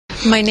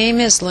My name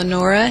is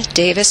Lenora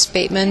Davis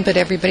Bateman, but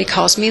everybody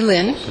calls me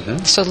Lynn,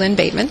 so Lynn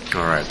Bateman.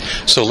 All right.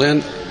 So,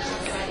 Lynn,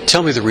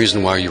 tell me the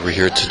reason why you were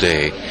here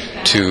today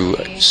to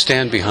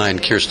stand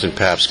behind Kirsten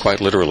Pabst,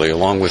 quite literally,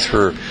 along with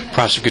her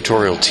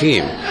prosecutorial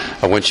team,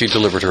 when she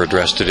delivered her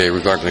address today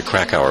regarding the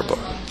Crack Hour book.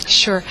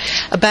 Sure.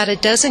 About a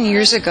dozen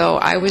years ago,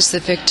 I was the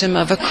victim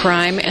of a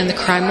crime, and the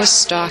crime was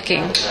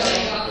stalking.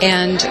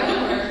 And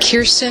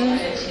Kirsten,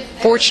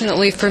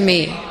 fortunately for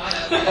me,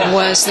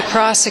 was the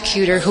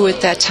prosecutor who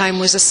at that time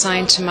was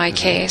assigned to my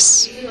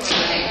case.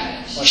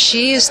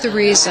 She is the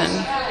reason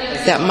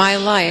that my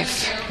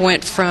life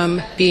went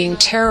from being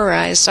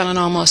terrorized on an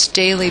almost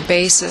daily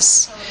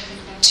basis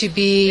to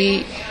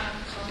being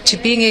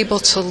able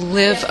to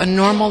live a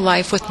normal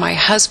life with my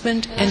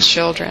husband and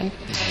children.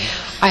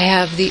 I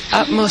have the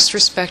utmost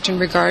respect and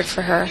regard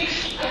for her.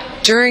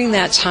 During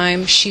that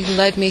time, she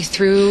led me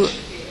through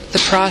the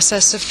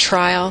process of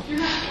trial,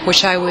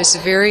 which I was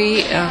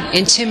very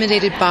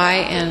intimidated by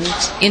and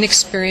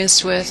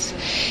inexperienced with,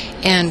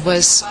 and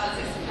was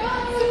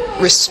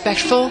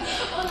respectful,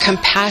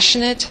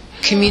 compassionate,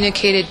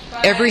 communicated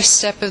every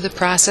step of the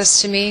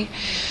process to me.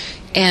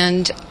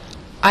 And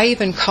I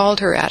even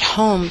called her at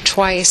home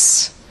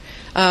twice.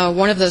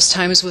 One of those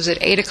times was at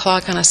 8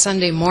 o'clock on a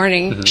Sunday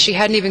morning. She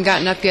hadn't even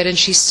gotten up yet, and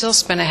she still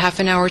spent a half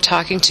an hour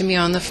talking to me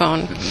on the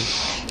phone,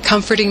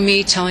 comforting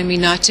me, telling me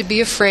not to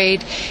be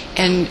afraid,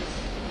 and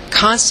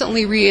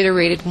constantly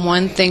reiterated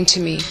one thing to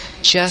me: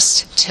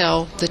 just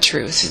tell the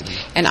truth,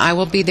 and I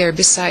will be there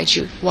beside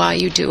you while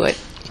you do it.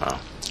 Wow.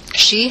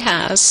 She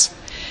has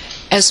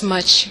as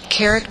much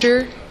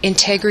character,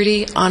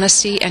 integrity,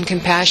 honesty, and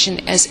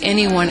compassion as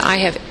anyone I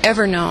have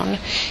ever known,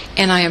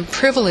 and I am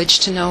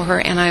privileged to know her,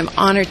 and I am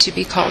honored to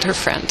be called her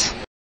friend.